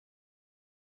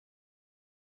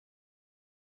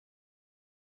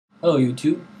Hello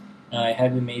YouTube. I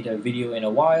haven't made a video in a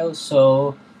while,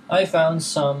 so I found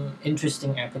some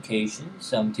interesting applications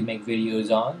to make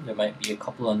videos on. There might be a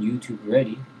couple on YouTube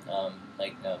already,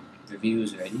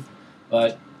 reviews already.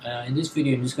 But in this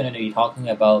video, I'm just going to be talking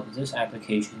about this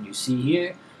application you see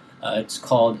here. It's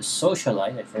called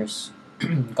Socialite. I first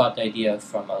got the idea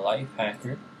from a life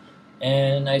hacker,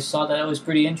 and I saw that it was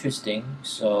pretty interesting,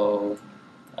 so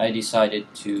I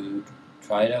decided to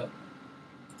try it out.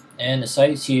 And the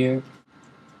site's here,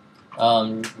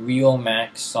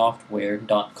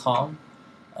 realmaxsoftware.com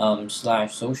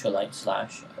slash socialite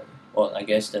slash, well, I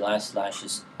guess the last slash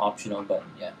is optional, but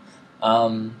yeah.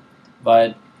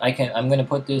 But I'm gonna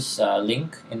put this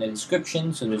link in the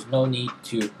description, so there's no need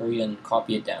to hurry and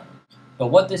copy it down. But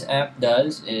what this app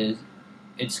does is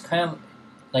it's kind of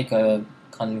like a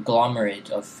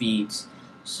conglomerate of feeds.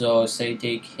 So say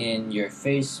take in your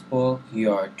Facebook,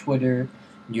 your Twitter,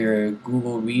 your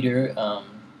Google Reader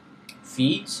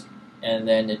feeds, and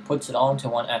then it puts it all into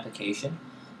one application,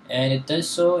 and it does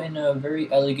so in a very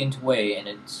elegant way, and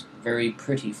it's very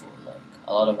pretty for like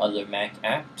a lot of other Mac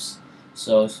apps.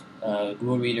 So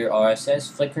Google Reader,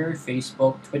 RSS, Flickr,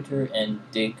 Facebook, Twitter, and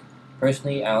Dig.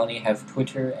 Personally, I only have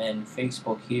Twitter and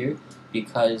Facebook here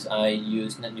because I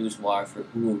use NetNewsWire for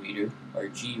Google Reader, or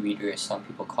G Reader as some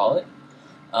people call it.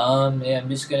 Yeah, I'm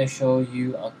just going to show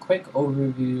you a quick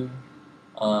overview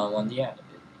on the app.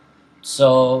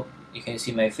 So you can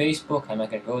see my Facebook. I'm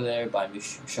not going to go there, but I'm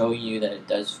just showing you that it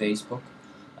does Facebook.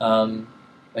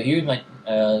 But here's my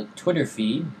Twitter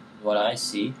feed, what I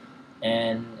see.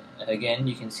 And again,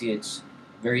 you can see it's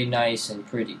very nice and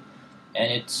pretty.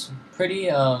 And it's pretty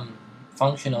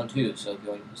functional too. So if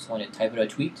you just want to type out a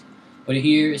tweet, put it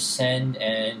here, send,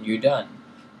 and you're done.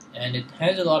 And it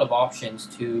has a lot of options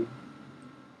too.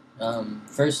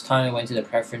 First time I went to the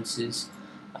preferences,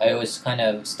 I was kind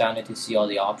of astounded to see all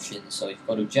the options. So if you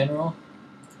go to general,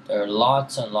 there are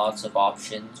lots and lots of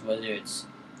options, whether it's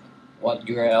what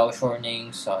URL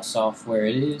shortenings, software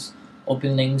it is,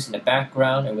 open links in the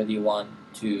background, or whether you want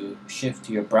to shift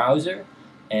to your browser.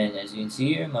 And as you can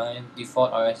see here, my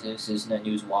default RSS is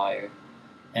NetNewsWire,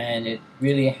 and it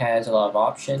really has a lot of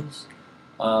options.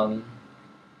 Font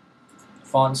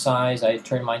size, I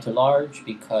turned mine to large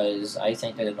because I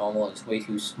think that the normal is way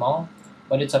too small,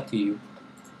 but it's up to you.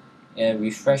 And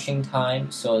refreshing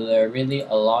time, so there are really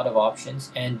a lot of options,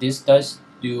 and this does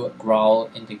do Growl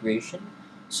integration.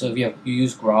 So if you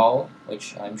use Growl,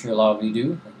 which I'm sure a lot of you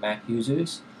do, like Mac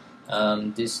users,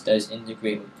 this does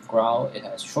integrate with Growl. It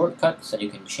has shortcuts that you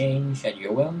can change at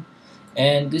your whim,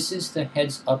 and this is the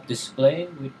heads-up display,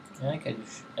 which I can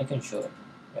show it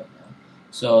right now.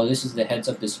 So this is the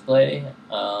heads-up display.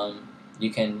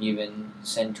 You can even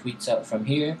send tweets out from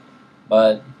here,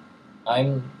 but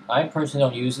I personally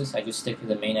don't use this. I just stick to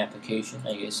the main application.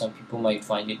 I guess some people might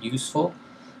find it useful.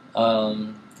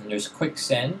 And there's quick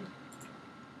send,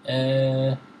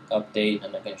 update.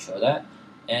 I'm not going to show that.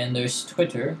 And there's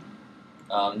Twitter.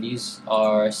 These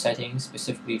are settings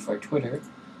specifically for Twitter,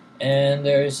 and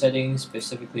there are settings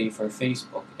specifically for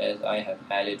Facebook, as I have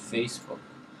added Facebook.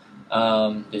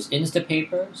 There's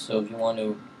Instapaper, so if you want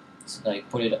to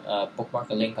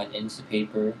bookmark a link on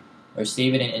Instapaper, or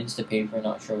save it in Instapaper,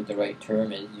 not sure what the right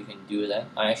term is, you can do that.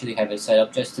 I actually have it set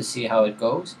up just to see how it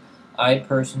goes. I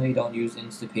personally don't use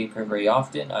Instapaper very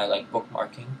often. I like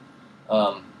bookmarking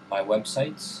my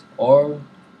websites, or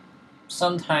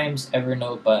sometimes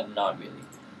Evernote, but not really.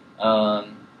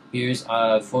 Here's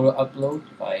a photo upload.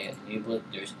 If I enable it,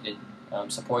 it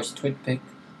supports TwitPic,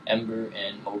 Ember,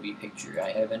 and Mobi Picture.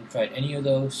 I haven't tried any of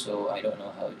those, so I don't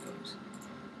know how it goes.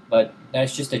 But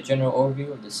that's just a general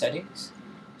overview of the settings.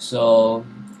 So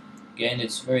again,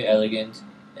 it's very elegant,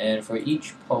 and for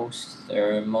each post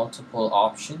there are multiple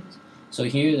options. So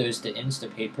here there's the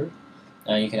Instapaper.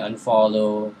 You can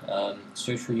unfollow,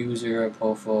 search for user,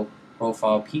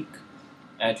 profile peek,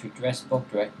 add to address book,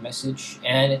 direct message,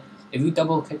 and if you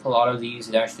double click a lot of these,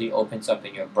 it actually opens up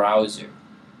in your browser,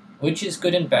 which is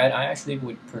good and bad. I actually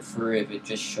would prefer if it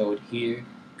just showed here,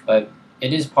 but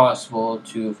it is possible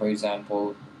to, for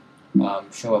example,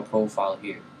 show a profile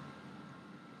here.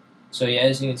 So yeah,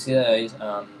 as you can see, guys,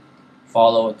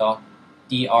 follow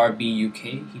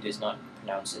DRBUK. He does not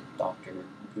pronounce it Dr.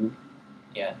 Ru.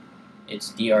 Yeah,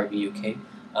 it's DRBUK.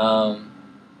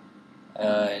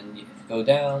 And if you go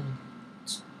down,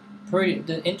 it's pretty.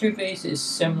 The interface is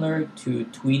similar to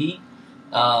Tweety,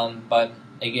 but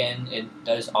again, it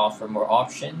does offer more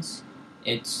options.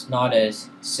 It's not as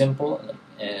simple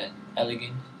and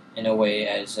elegant in a way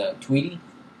as Tweety,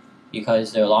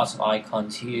 because there are lots of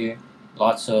icons here.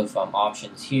 Lots of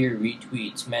options here,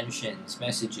 retweets, mentions,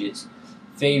 messages,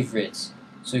 favorites.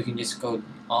 So you can just go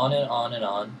on and on and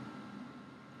on.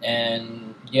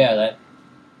 and yeah, that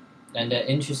and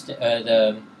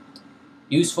the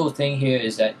useful thing here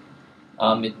is that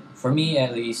for me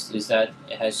at least, is that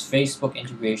it has Facebook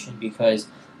integration, because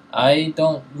I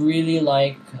don't really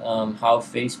like how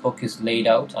Facebook is laid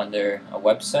out on their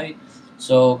website.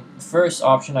 So the first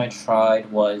option I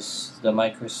tried was the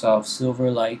Microsoft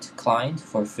Silverlight client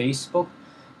for Facebook,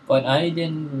 but I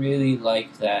didn't really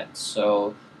like that.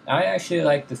 So I actually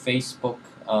like the Facebook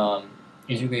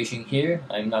integration here.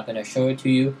 I'm not gonna show it to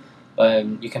you, but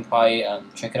you can probably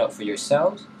check it out for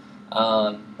yourselves.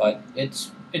 But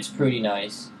it's pretty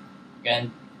nice,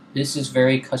 and this is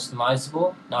very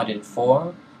customizable, not in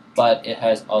form, but it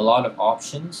has a lot of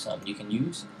options you can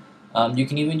use. You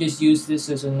can even just use this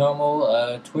as a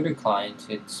normal Twitter client.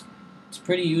 It's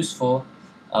pretty useful.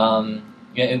 Yeah,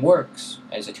 it works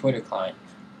as a Twitter client,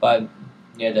 but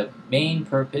yeah, the main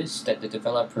purpose that the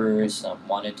developers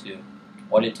want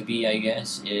it to be, I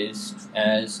guess, is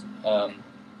as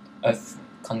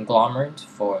conglomerate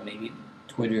for maybe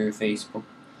Twitter, Facebook,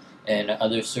 and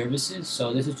other services.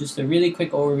 So this is just a really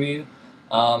quick overview.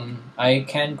 I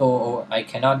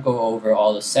cannot go over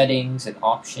all the settings and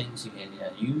options you can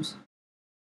use.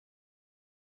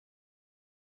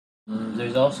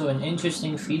 There's also an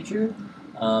interesting feature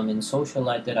in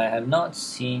Socialite that I have not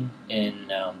seen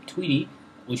in Tweety,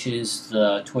 which is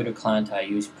the Twitter client I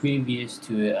used previous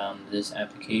to this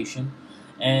application,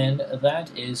 and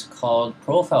that is called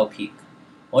Profile Peak.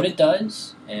 What it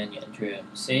does, and you enter,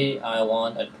 say I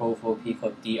want a profile peak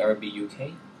of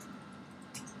DRBUK,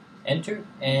 enter,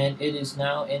 and it is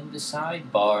now in the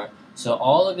sidebar. So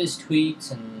all of his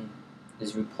tweets and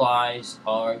his replies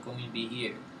are going to be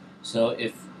here. So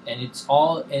it's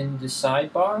all in the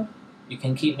sidebar. You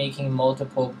can keep making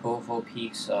multiple profile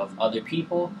peaks of other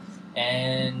people,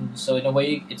 and so in a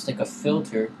way it's like a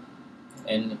filter.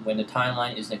 And when the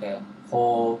timeline is like the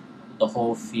whole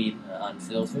feed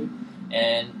unfiltered.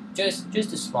 And just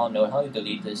a small note, how you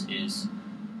delete this is,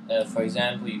 for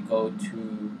example, you go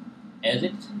to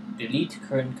edit, delete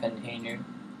current container,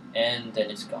 and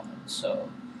then it's gone. So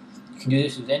you can do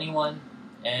this with anyone,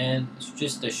 and it's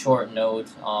just a short note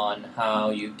on how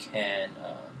you can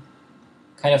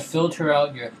kind of filter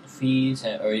out your feeds,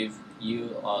 or if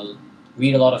you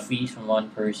read a lot of feeds from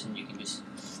one person, you can just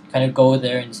kind of go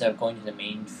there instead of going to the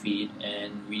main feed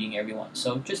and reading everyone.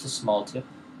 So just a small tip.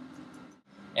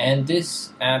 And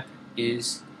this app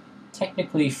is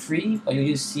technically free, but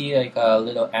you just see like a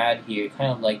little ad here, kind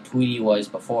of like Tweety was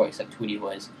before, except Tweety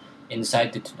was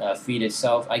inside the feed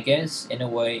itself. I guess in a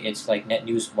way it's like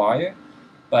NetNewsWire,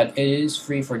 but it is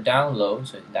free for download,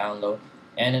 so download.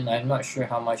 And I'm not sure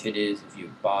how much it is if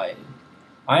you buy it.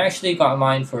 I actually got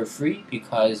mine for free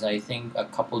because I think a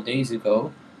couple days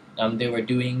ago they were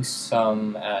doing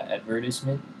some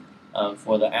advertisement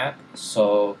for the app,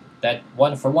 so that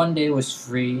one day was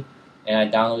free, and I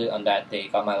downloaded it on that day.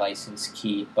 Got my license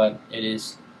key, but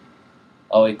it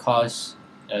costs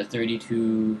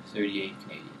 32.38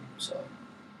 Canadian. So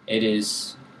it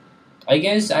is. I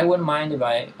guess I wouldn't mind if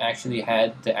I actually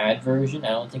had the ad version. I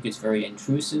don't think it's very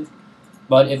intrusive,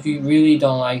 but if you really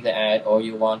don't like the ad or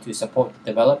you want to support the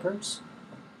developers,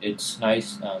 it's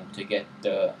nice to get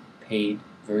the paid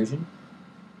version.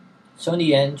 So in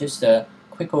the end, just a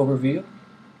quick overview,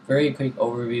 very quick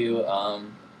overview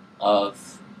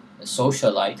of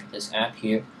Socialite, this app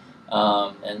here,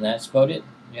 and that's about it.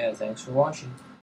 Yeah, thanks for watching.